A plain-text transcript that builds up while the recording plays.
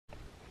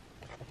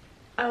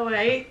Oh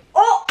wait.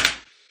 Oh!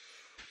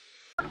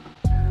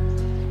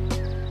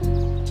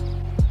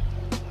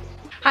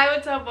 Hi,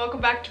 what's up?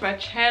 Welcome back to my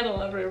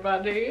channel,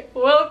 everybody.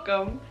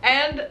 Welcome.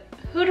 And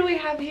who do we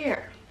have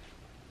here?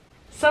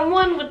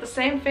 Someone with the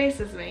same face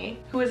as me,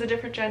 who is a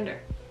different gender.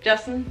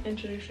 Justin,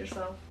 introduce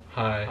yourself.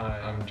 Hi,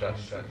 I'm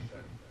Justin.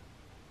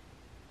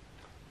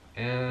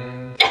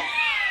 And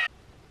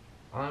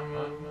I'm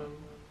a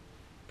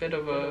bit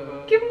of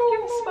a... Give him a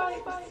little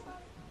spice.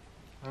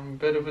 I'm a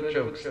bit of a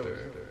jokester.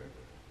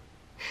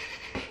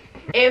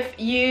 If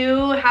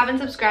you haven't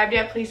subscribed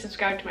yet, please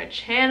subscribe to my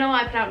channel.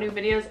 I put out new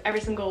videos every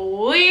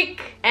single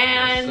week.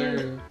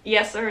 And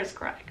yes, sir is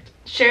correct.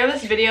 Share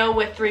this video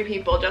with 3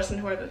 people. Justin,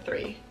 who are the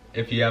 3?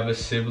 If you have a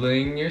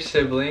sibling, your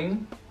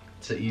sibling.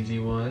 It's an easy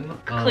one.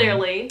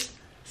 Clearly,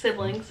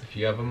 siblings. If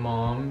you have a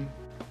mom,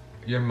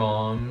 your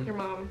mom. Your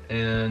mom.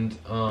 And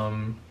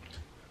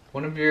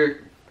one of your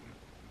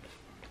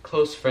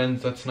close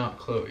friends that's not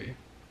Chloe.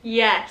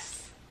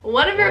 Yes.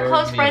 One of your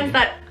close me. friends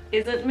that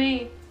isn't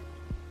me.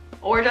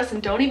 Or Justin,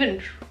 don't even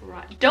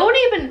try. Don't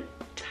even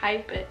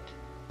type it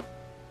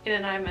in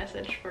an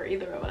iMessage for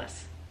either of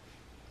us.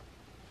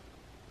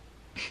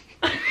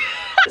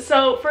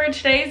 So for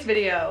today's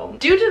video,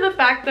 due to the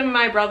fact that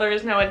my brother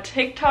is now a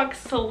TikTok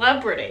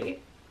celebrity,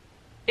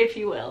 if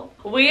you will,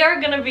 we are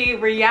gonna be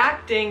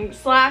reacting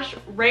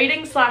 /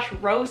 rating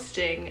 /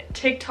 roasting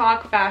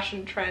TikTok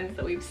fashion trends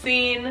that we've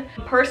seen.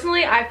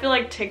 Personally, I feel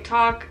like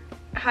TikTok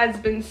has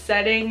been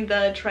setting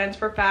the trends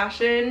for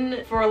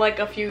fashion for like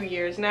a few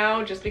years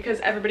now, just because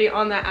everybody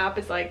on that app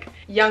is like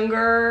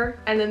younger,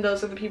 and then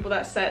those are the people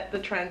that set the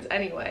trends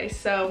anyway.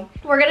 So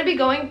we're gonna be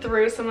going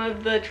through some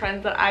of the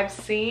trends that I've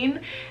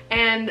seen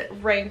and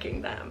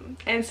ranking them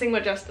and seeing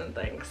what Justin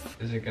thinks.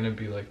 Is it gonna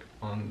be like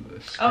on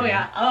the screen? Oh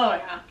yeah, oh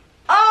yeah,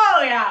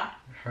 oh yeah.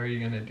 How are you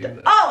gonna do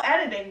that? Oh,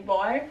 editing,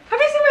 boy. Have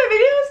you seen my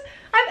videos?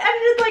 I've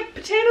edited like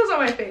potatoes on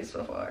my face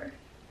before.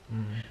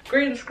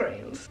 Green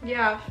screens.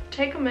 Yeah,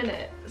 take a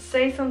minute.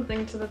 Say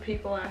something to the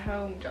people at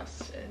home,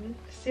 Justin.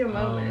 See a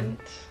moment.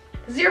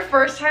 This is your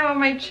first time on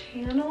my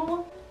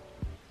channel?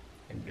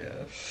 I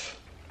guess.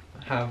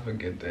 Have a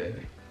good day.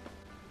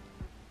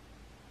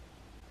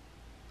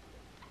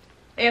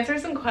 Answer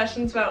some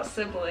questions about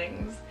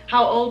siblings.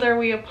 How old are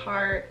we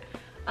apart?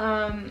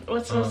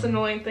 What's the most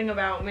annoying thing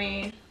about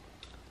me?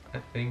 I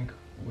think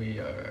we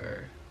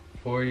are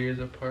 4 years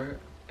apart,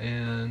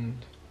 and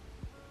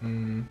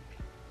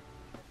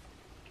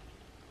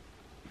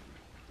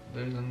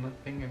there's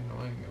nothing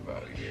annoying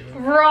about you.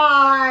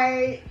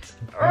 Right!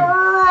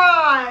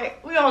 Right!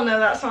 We all know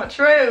that's not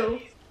true.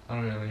 I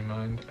don't really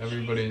mind.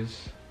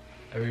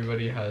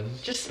 Everybody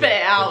has... Just spit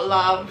it out,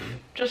 love.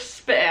 Just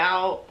spit it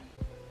out.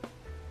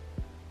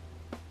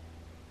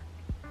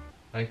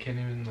 I can't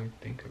even like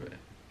think of it.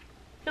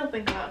 You'll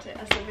think about it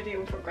as the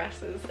video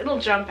progresses. It'll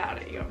jump out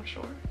at you, I'm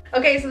sure.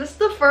 Okay, so this is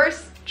the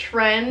first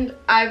trend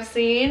I've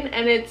seen,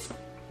 and it's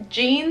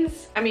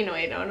jeans. I mean,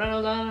 wait,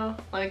 no.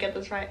 Let me get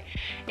this right.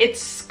 It's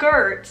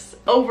skirts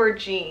over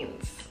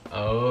jeans.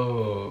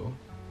 Oh.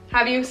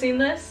 Have you seen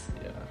this?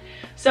 Yeah.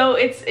 So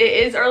it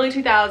is early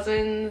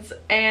 2000s,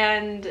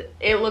 and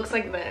it looks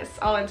like this.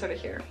 I'll insert it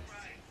here.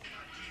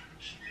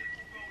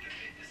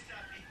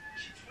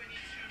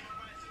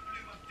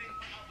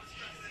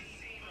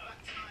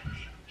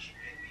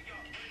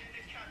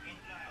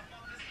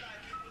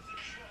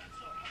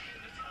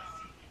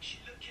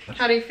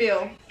 How do you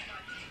feel?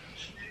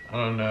 I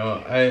don't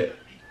know.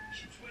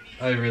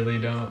 I really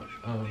don't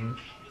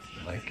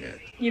like it.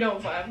 You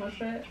don't vibe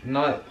with it?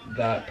 Not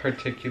that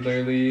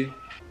particularly.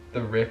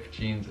 The ripped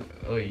jeans.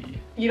 Oy.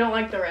 You don't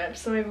like the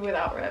rips, so maybe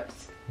without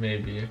rips.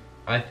 Maybe.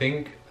 I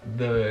think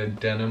the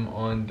denim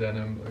on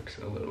denim looks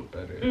a little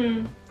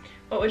better.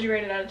 What would you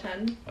rate it out of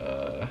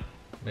 10?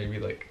 Maybe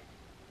like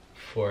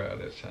 4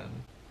 out of 10.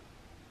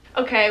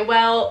 Okay,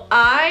 well,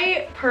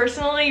 I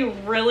personally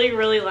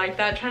really like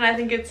that trend. I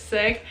think it's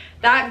sick.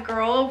 That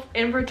girl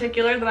in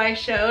particular that I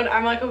showed,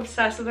 I'm like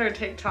obsessed with her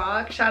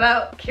TikTok. Shout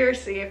out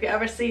Kiersey if you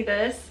ever see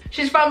this.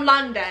 She's from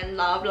London,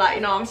 love, like,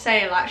 you know what I'm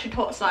saying? Like, she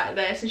talks like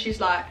this, and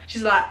she's like,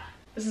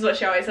 this is what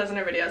she always says in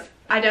her videos.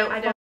 I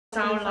don't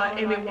sound like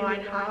Amy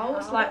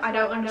Winehouse. Like, I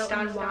don't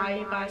understand why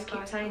you guys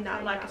keep saying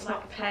that. Like, it's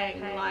not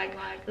peng.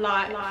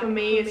 Like for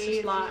me, it's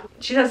just like,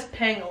 she says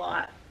peng a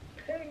lot.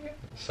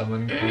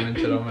 Someone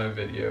commented on my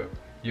video,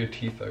 your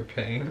teeth are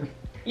peng.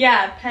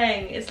 Yeah,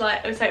 peng. It's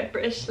like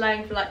British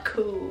slang for like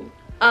cool.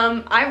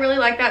 I really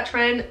like that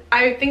trend.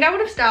 I think I would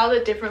have styled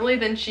it differently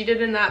than she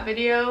did in that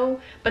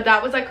video, but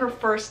that was like her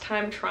first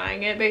time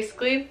trying it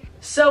basically.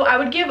 So I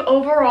would give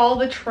overall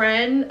the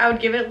trend, I would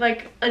give it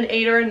like an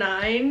 8 or a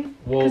 9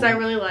 because I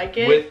really like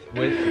it.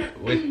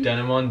 With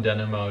denim on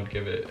denim, I would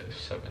give it a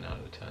 7 out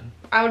of 10.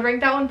 I would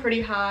rank that one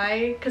pretty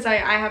high because I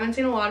haven't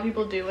seen a lot of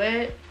people do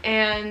it,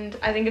 and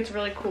I think it's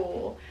really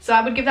cool. So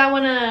I would give that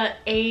one a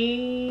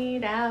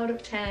 8 out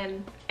of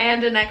 10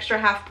 and an extra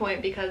half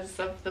point because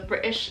of the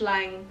British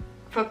slang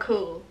for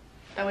cool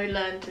that we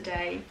learned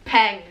today.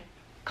 Peng.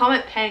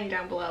 Comment peng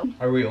down below.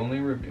 Are we only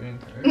reviewing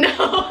her?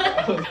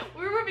 No.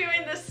 We're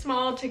reviewing this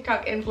small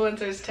TikTok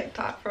influencer's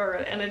TikTok for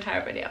an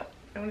entire video.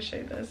 I'm gonna show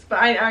you this, but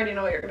I already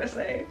know what you're gonna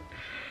say.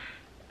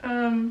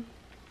 I'm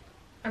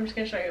just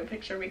gonna show you a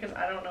picture because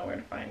I don't know where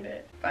to find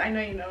it. But I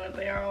know you know what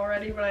they are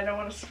already, but I don't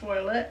want to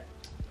spoil it.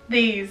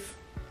 These.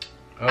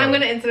 Oh, I'm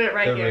gonna insert it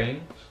right here.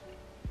 Rings?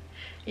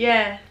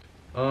 Yeah.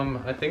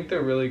 I think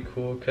they're really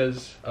cool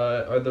because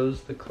are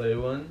those the clay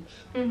ones?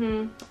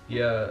 Mm-hmm.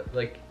 Yeah,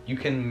 like you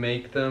can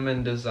make them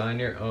and design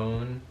your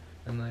own,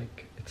 and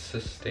like it's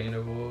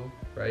sustainable,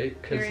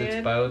 right? Because it's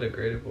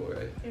biodegradable,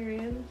 right?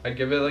 Period. I'd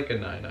give it like a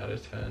 9 out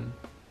of 10.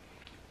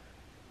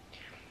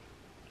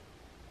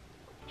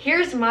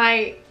 Here's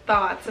my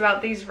thoughts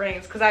about these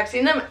rings because I've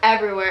seen them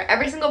everywhere.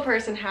 Every single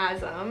person has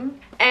them,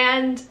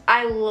 and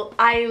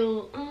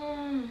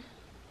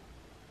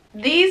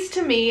these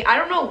to me, I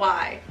don't know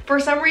why. For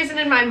some reason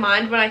in my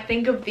mind, when I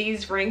think of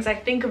these rings, I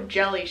think of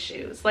jelly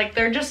shoes. Like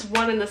they're just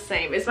one and the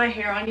same. Is my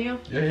hair on you?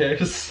 Your hair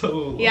is so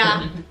long.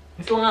 Yeah,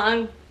 it's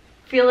long.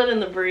 Feel it in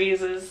the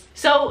breezes.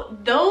 So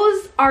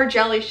those are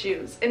jelly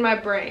shoes in my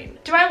brain.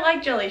 Do I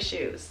like jelly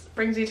shoes?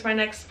 Brings me to my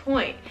next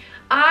point.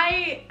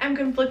 I am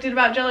conflicted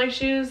about jelly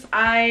shoes.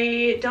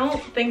 I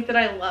don't think that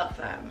I love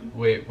them.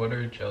 Wait, what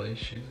are jelly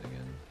shoes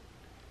again?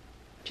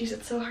 Jeez,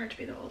 it's so hard to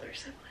be the older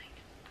sibling.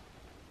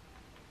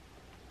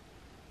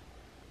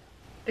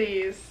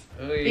 These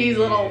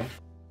little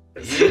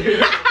but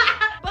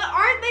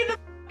aren't they the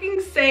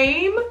fucking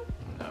same?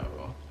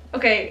 No.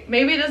 Okay,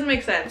 maybe it doesn't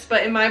make sense,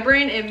 but in my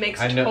brain it makes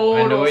total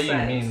sense. I know what you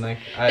mean. Like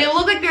they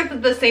look like they're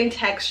the same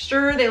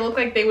texture. They look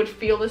like they would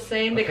feel the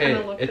same. They kind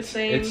of look the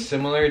same. It's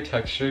similar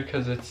texture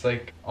because it's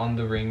like on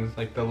the rings,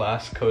 like the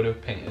last coat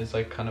of paint is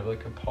like kind of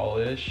like a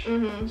polish.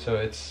 Mm-hmm. So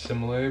it's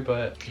similar,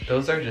 but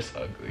those are just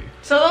ugly.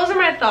 So those are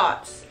my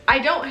thoughts. I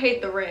don't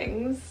hate the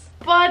rings,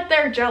 but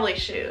they're jelly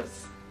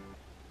shoes.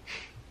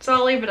 So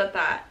I'll leave it at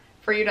that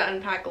for you to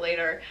unpack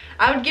later.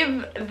 I would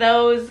give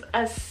those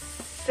a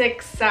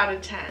 6 out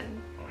of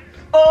 10.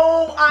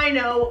 Oh, I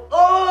know.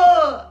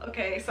 Oh,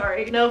 okay,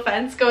 sorry. No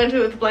offense. Go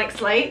into it with a blank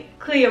slate.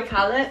 Clear your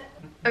palette.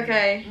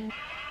 Okay.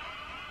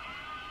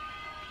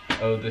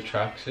 Oh, the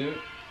tracksuit?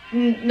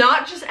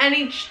 Not just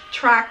any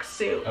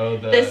tracksuit. Oh,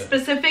 the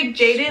specific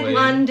Jaded Suede.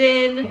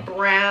 London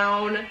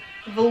brown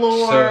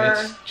velour.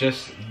 So it's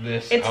just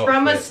this It's outfit.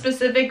 from a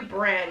specific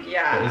brand,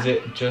 yeah. Is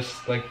it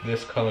just like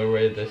this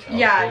colorway, this outfit?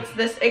 Yeah, it's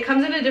this. It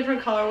comes in a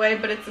different colorway,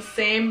 but it's the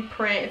same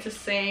print. It's the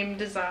same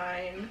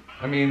design.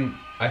 I mean,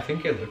 I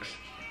think it looks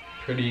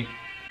pretty...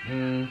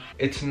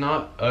 it's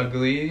not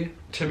ugly.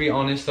 To be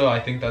honest though,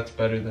 I think that's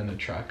better than a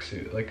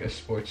tracksuit. Like a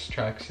sports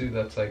tracksuit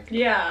that's like...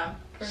 Yeah,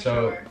 for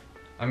sure.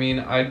 I mean,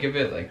 I'd give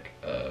it like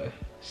a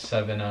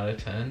 7 out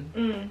of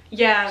 10.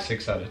 Yeah.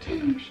 6 out of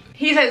 10 actually.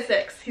 He said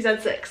 6. He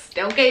said 6.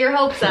 Don't get your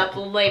hopes up,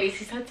 ladies.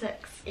 He said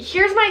 6.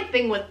 Here's my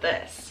thing with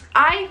this.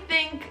 I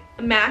think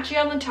matchy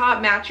on the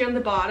top, matchy on the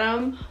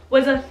bottom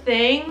was a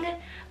thing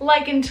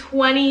like in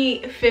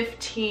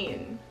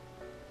 2015.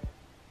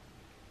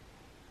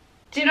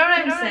 Do you know what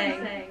I'm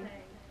saying?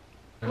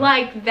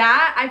 Like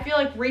that, I feel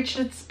like reached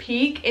its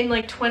peak in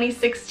like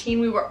 2016.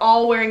 We were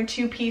all wearing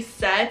 2-piece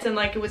sets and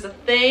like it was a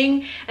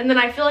thing. And then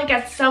I feel like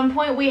at some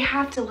point we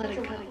have to let it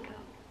go. We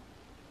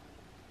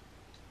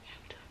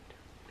have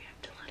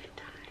to let it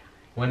die.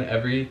 When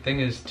everything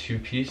is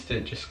 2-pieced,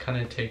 it just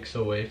kind of takes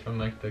away from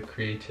like the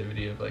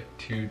creativity of like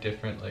 2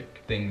 different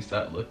like things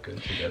that look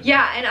good together.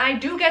 Yeah, and I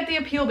do get the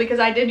appeal because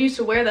I did used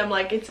to wear them.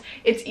 Like it's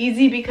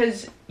easy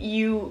because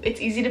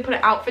it's easy to put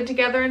an outfit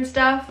together and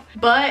stuff.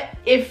 But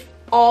if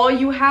all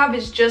you have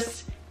is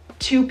just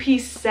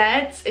 2-piece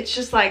sets, it's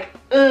just like,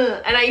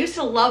 ugh. And I used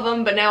to love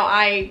them, but now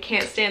I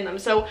can't stand them.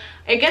 So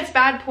it gets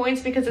bad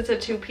points because it's a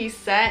 2-piece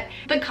set.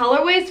 The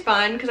colorway is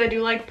fun because I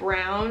do like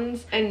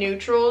browns and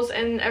neutrals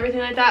and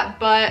everything like that,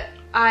 but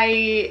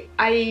I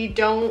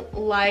don't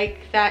like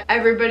that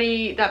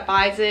everybody that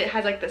buys it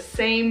has like the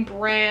same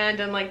brand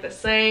and like the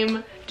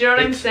same, do you know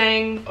what I'm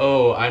saying?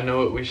 Oh, I know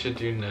what we should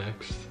do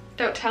next.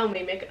 Don't tell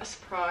me, make it a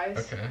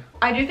surprise. Okay.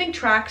 I do think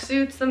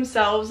tracksuits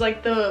themselves,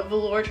 like the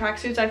velour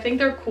tracksuits, I think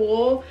they're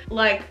cool.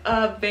 Like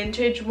a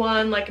vintage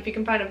one, like if you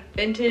can find a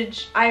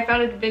vintage, I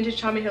found a vintage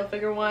Tommy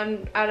Hilfiger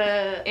one at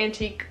a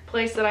antique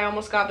place that I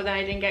almost got, but then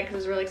I didn't get because it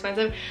was really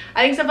expensive.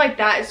 I think stuff like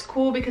that is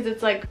cool because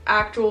it's like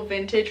actual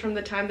vintage from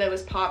the time that it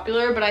was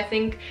popular, but I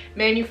think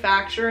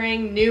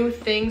manufacturing new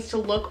things to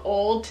look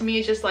old, to me,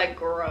 is just like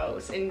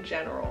gross in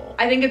general.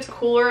 I think it's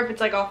cooler if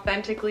it's like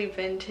authentically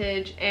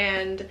vintage,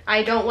 and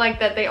I don't like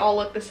that they all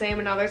look the same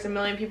and now there's a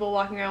million people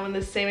walking around in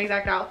the same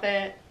exact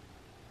outfit.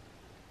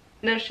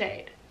 No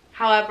shade.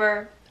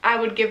 However, I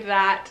would give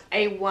that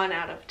a 1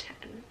 out of 10.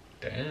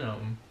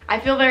 Damn. I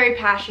feel very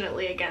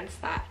passionately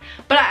against that.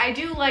 But I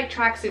do like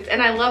tracksuits,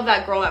 and I love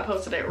that girl that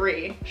posted it,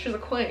 Ree. She's a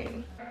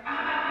queen.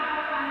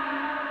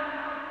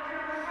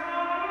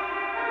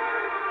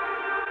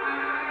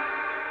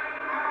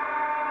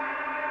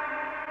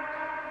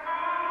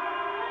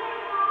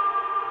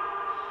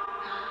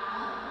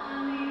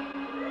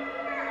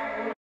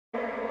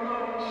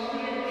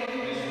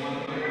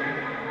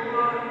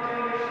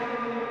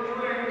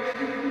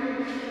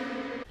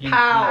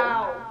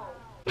 How?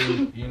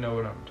 You know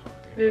what I'm talking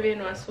about. Vivienne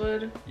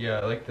Westwood. Yeah,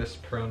 like this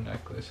pearl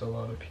necklace a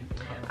lot of people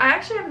have. I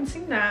actually haven't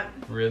seen that.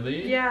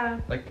 Really? Yeah.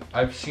 Like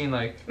I've seen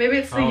like maybe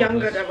it's the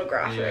younger countless-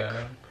 demographic.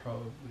 Yeah,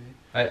 probably.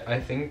 I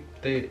think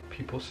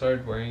people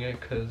started wearing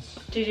it because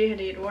Gigi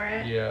Hadid wore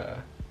it. yeah,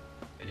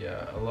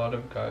 a lot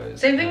of guys.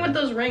 Same thing with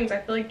those rings. I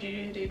feel like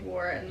Gigi Hadid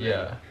wore it. And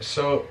yeah.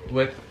 So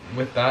with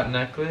that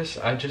necklace,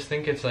 I just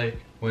think it's like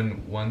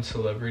when one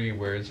celebrity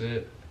wears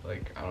it,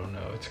 like I don't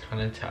know, it's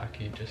kind of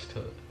tacky just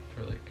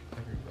for like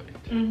everybody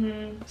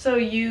to. So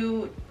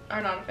you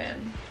are not a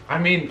fan. I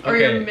mean, okay, or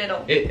you're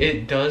middle.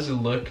 It does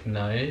look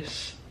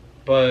nice,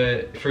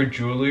 but for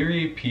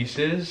jewelry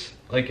pieces,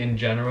 like in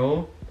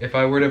general, if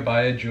I were to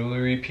buy a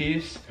jewelry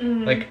piece,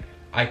 like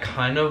I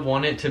kind of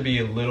want it to be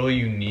a little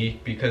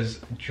unique because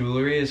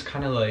jewelry is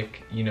kind of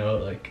like, you know,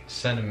 like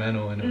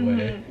sentimental in a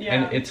way. Yeah.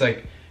 And it's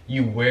like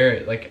you wear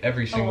it like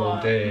every single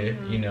day,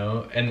 you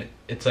know, and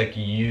it's like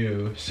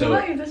you. So Who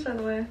bought you this, by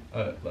the way?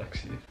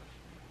 Lexi.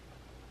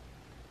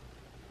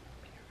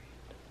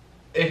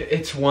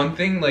 It's one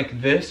thing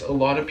like this, a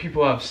lot of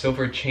people have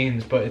silver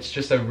chains, but it's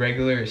just a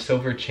regular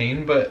silver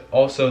chain, but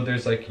also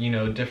there's like, you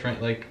know,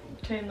 different like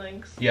chain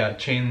links. Yeah,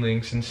 chain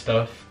links and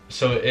stuff,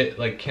 so it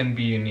like can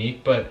be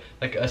unique, but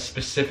like a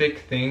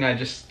specific thing, I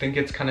just think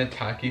it's kind of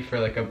tacky for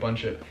like a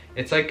bunch of,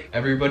 it's like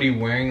everybody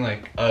wearing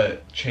like a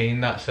chain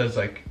that says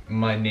like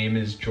my name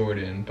is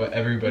Jordan, but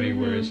everybody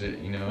wears it,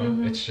 you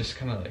know. It's just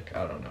kind of like,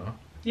 I don't know.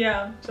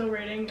 Yeah, so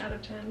rating out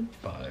of 10?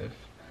 5.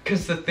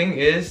 Because the thing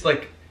is,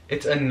 like,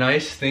 it's a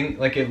nice thing,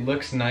 like it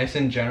looks nice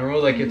in general,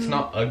 like it's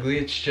not ugly,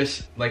 it's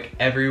just like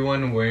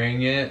everyone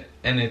wearing it,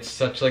 and it's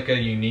such like a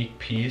unique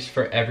piece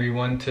for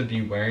everyone to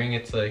be wearing.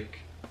 It's like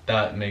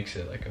that makes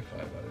it like a 5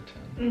 out of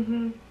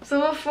 10.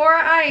 So before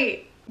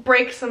I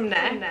break some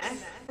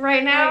necks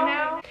right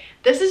now,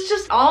 this is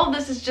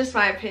just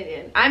my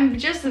opinion. I'm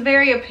just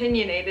very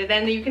opinionated,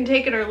 and you can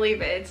take it or leave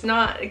it. It's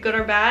not good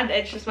or bad,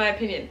 it's just my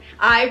opinion.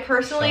 I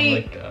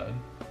personally Sound like Dad.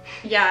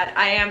 Yeah,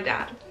 I am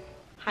Dad.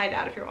 Hi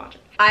Dad, if you're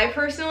watching. I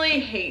personally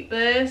hate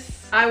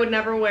this. I would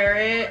never wear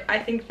it. I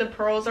think the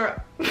pearls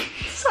are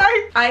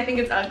sorry. I think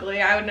it's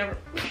ugly. I would never.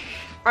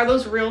 Are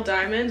those real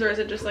diamonds, or is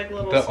it just like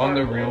little sparkles? On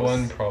the real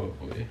one,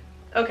 probably.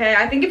 Okay,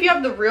 I think if you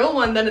have the real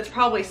one, then it's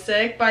probably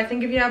sick, but I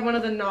think if you have one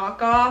of the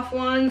knockoff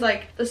ones,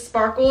 like the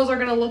sparkles are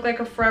gonna look like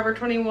a Forever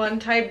 21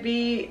 type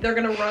bead. They're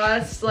gonna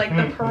rust. Like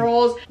the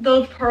pearls,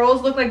 those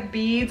pearls look like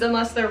beads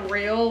unless they're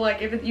real.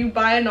 Like if you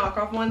buy a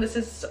knockoff one, this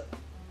is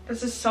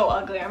so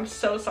ugly. I'm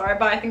so sorry,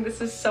 but I think this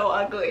is so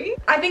ugly.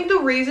 I think the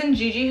reason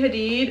Gigi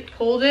Hadid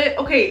pulled it,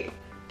 okay,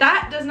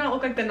 that does not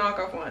look like the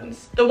knockoff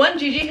ones. The one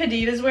Gigi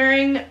Hadid is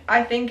wearing,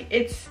 I think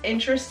it's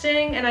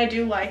interesting and I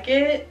do like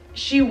it.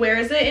 She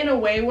wears it in a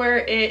way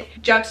where it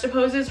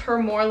juxtaposes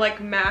her more like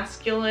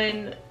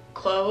masculine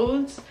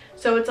clothes.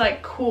 So it's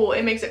like cool.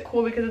 It makes it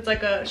cool because it's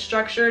like a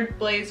structured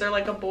blazer,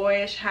 like a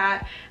boyish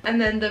hat, and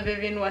then the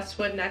Vivienne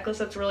Westwood necklace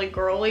that's really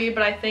girly.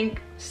 But I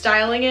think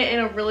styling it in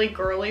a really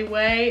girly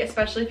way,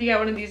 especially if you get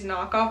one of these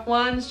knockoff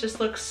ones, just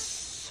looks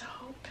so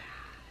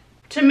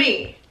bad. To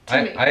me.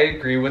 I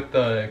agree with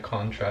the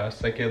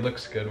contrast. Like it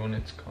looks good when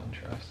it's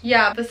contrast.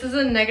 Yeah, this is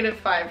a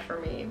 -5 for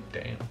me.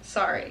 Damn.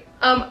 Sorry.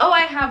 Oh,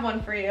 I have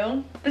one for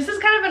you. This is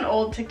kind of an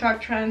old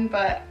TikTok trend,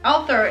 but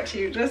I'll throw it to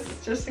you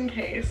just in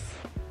case.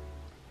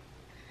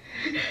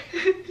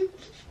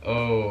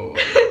 Oh.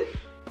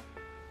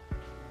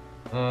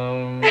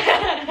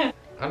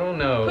 I don't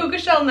know. Puka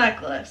shell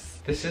necklace.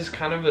 This is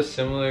kind of a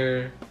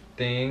similar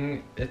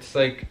thing. It's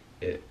like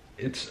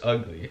it's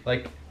ugly.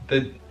 Like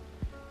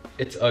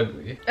it's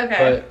ugly.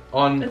 Okay.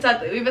 But it's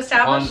ugly. We've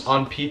established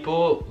on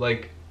people,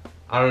 like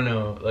I don't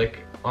know, like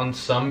on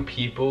some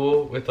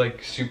people with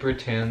like super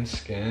tan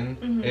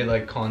skin, it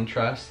like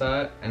contrasts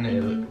that and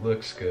it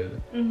looks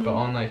good. But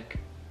on like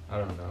I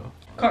don't know.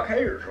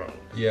 Caucasian.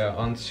 Yeah,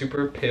 on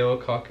super pale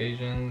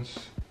Caucasians.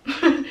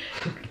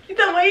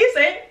 The way you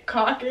say it,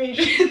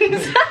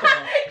 Caucasians.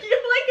 You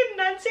like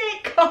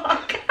enunciate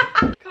cock.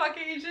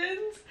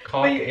 Caucasians.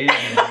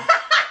 Caucasians.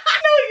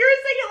 No, you're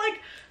saying it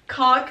like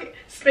cock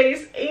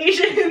space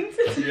Asians.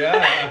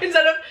 Yeah.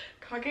 Instead of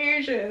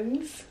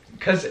Caucasians.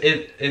 Cause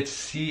it's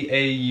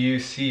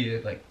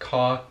CAUC, like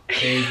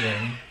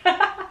Caucasian.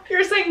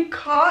 You're saying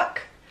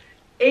cock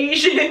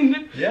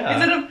Asian. Yeah.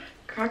 Instead of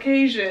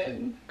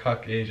Caucasian.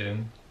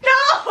 Caucasian.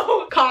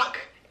 No! Cock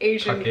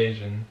Asian.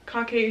 Caucasian.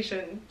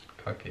 Caucasian.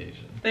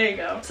 Caucasian. There you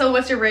go. So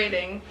what's your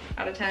rating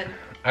out of 10?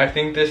 I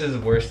think this is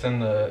worse than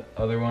the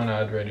other one.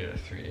 I'd rate it a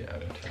 3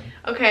 out of 10.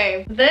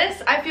 Okay.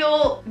 This I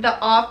feel the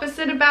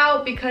opposite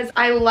about because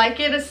I like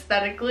it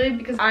aesthetically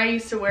because I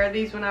used to wear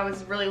these when I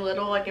was really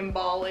little, like in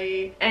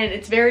Bali, and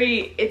it's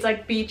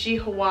like beachy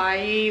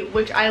Hawaii,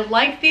 which I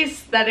like the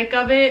aesthetic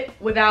of it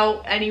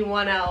without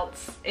anyone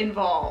else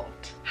involved.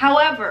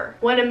 However,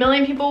 when a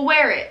million people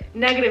wear it,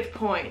 negative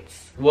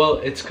points. Well,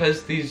 it's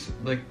because these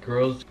like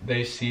girls,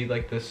 they see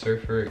like the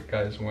surfer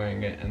guys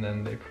wearing it and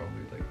then they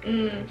probably like go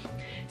there or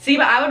something. See,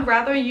 but I would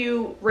rather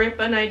you rip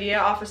an idea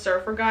off a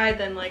surfer guy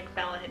than like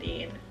Bella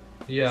Hadid.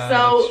 Yeah,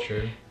 so that's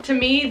true. To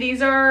me,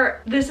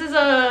 this is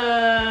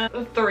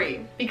a 3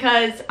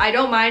 because I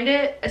don't mind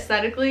it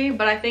aesthetically,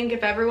 but I think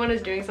if everyone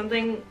is doing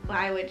something,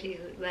 why would you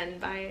then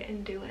buy it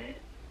and do it?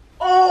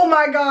 Oh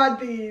my god,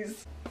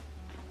 these!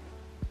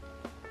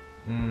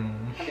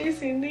 Have you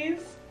seen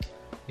these?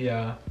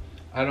 Yeah,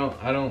 I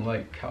don't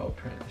like cow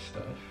print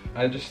stuff.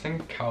 I just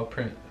think cow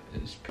print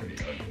is pretty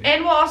ugly.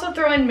 And we'll also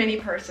throw in mini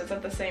purses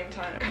at the same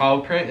time.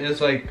 Cow print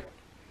is like...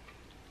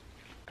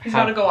 He's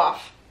about to go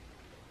off.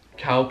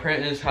 Cow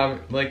print is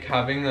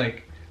having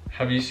like...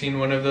 Have you seen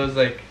one of those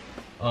like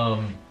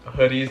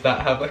hoodies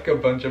that have like a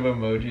bunch of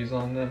emojis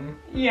on them?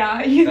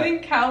 Yeah, you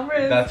think cow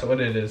print? That's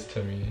what it is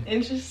to me.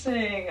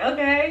 Interesting.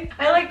 Okay.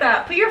 I like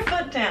that. Put your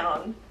foot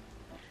down.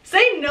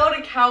 Say no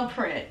to cow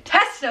print.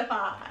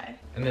 Testify.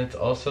 And it's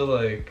also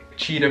like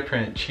cheetah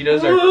print.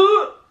 Cheetahs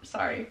are...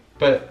 Sorry.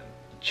 But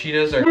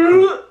cheetahs are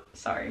cool.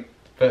 Sorry.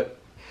 But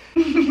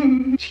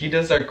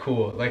cheetahs are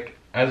cool, like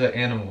as an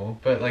animal.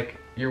 But like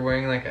you're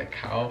wearing like a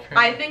cow print.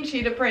 I think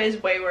cheetah print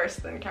is way worse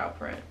than cow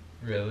print.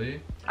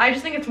 Really? I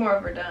just think it's more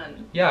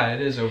overdone. Yeah,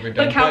 it is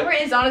overdone. But cow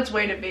print is on its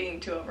way to being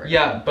too overdone.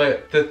 Yeah,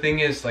 but the thing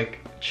is, like,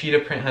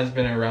 cheetah print has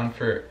been around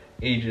for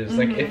ages.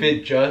 Like, if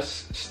it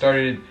just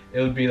started,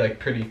 it would be like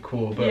pretty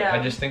cool. But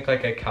I just think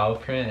like a cow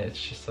print,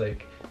 it's just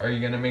like, are you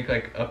gonna make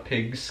like a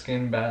pig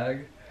skin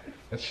bag?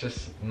 It's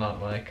just not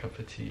my cup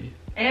of tea.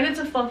 And it's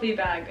a fluffy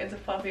bag. It's a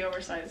fluffy,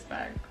 oversized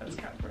bag. That's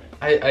cow print.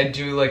 I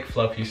do like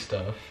fluffy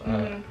stuff.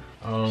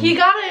 He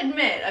gotta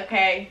admit,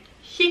 okay,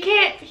 he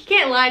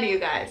can't lie to you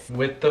guys.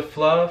 With the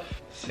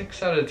fluff,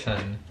 6 out of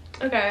 10.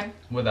 Okay.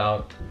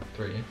 Without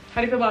 3.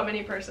 How do you feel about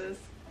mini purses?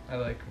 I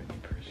like mini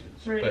purses.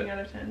 Rating out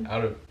of 10.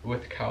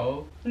 With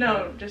cow?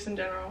 No, just in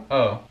general.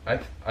 Oh,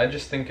 I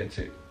just think it's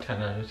a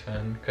 10 out of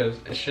 10 because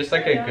it's just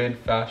like a good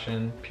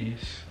fashion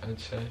piece, I'd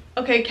say.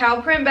 Okay,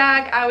 cow print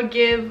bag, I would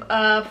give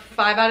a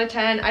 5 out of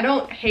 10. I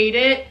don't hate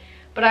it,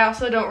 but I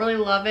also don't really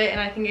love it,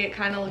 and I think it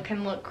kind of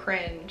can look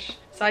cringe.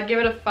 So I'd give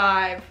it a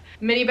 5.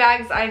 Mini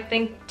bags, I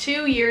think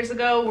 2 years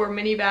ago were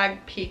mini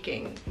bag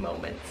peaking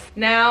moments.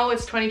 Now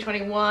it's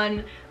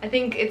 2021. I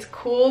think it's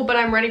cool, but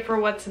I'm ready for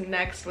what's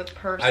next with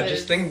purses. I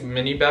just think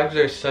mini bags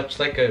are such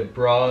like a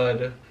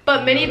broad...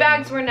 But mini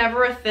bags were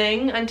never a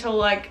thing until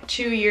like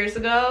 2 years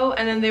ago,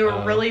 and then they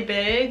were really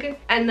big.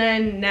 And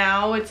then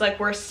now it's like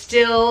we're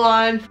still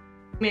on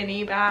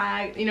mini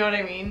bag, you know what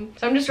I mean?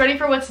 So I'm just ready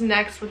for what's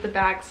next with the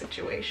bag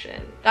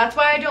situation. That's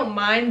why I don't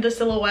mind the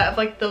silhouette of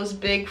like those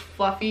big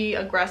fluffy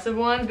aggressive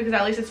ones, because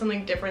at least it's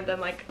something different than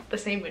like the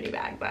same mini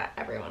bag that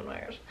everyone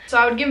wears. So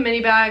I would give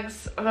mini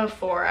bags a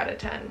 4 out of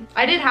 10.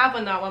 I did have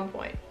one though at one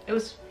point. It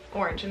was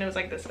orange and it was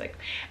like this big.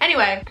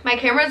 Anyway, my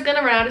camera is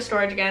gonna run out of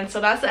storage again,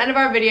 so that's the end of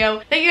our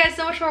video. Thank you guys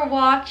so much for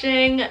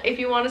watching. If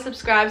you want to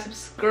subscribe.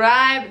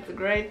 It's a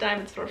great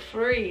time. It's for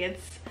free.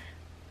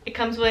 It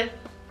comes with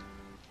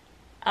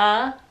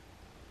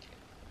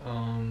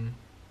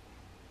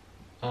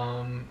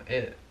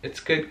it's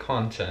good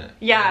content.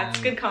 Yeah, it's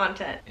good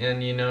content.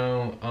 And you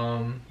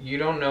know, you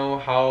don't know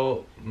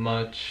how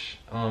much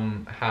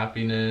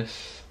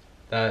happiness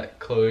that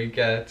Chloe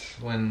gets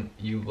when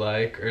you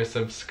like or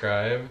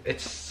subscribe.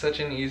 It's such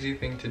an easy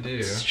thing to do.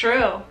 It's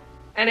true.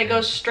 And it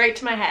goes straight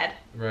to my head.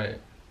 Right.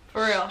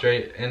 For real.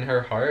 Straight in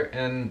her heart,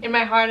 and in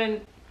my heart,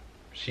 and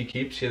she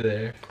keeps you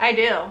there. I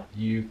do.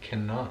 You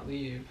cannot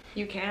leave.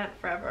 You can't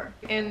forever.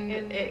 And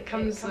it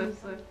comes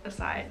with a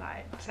side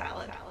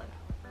salad.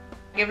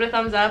 Give it a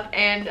thumbs up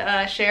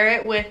and share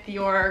it with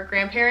your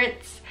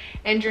grandparents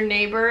and your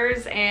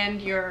neighbors and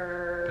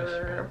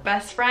your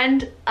best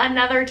friend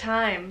another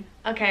time.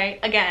 Okay,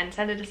 again,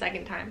 send it a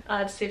second time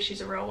to see if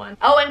she's a real one.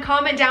 Oh, and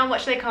comment down. What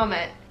should I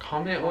comment?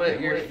 Comment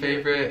what your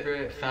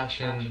favorite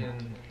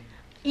fashion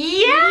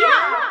piece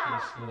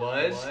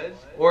was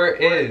or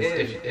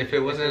is. If it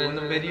wasn't in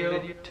the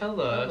video,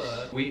 tell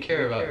us. We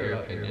care about your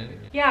opinion.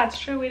 Yeah, it's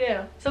true, we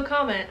do. So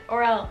comment,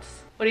 or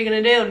else. What are you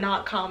gonna do?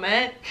 Not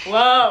comment?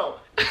 Whoa.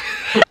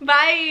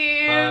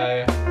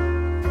 Bye. Bye.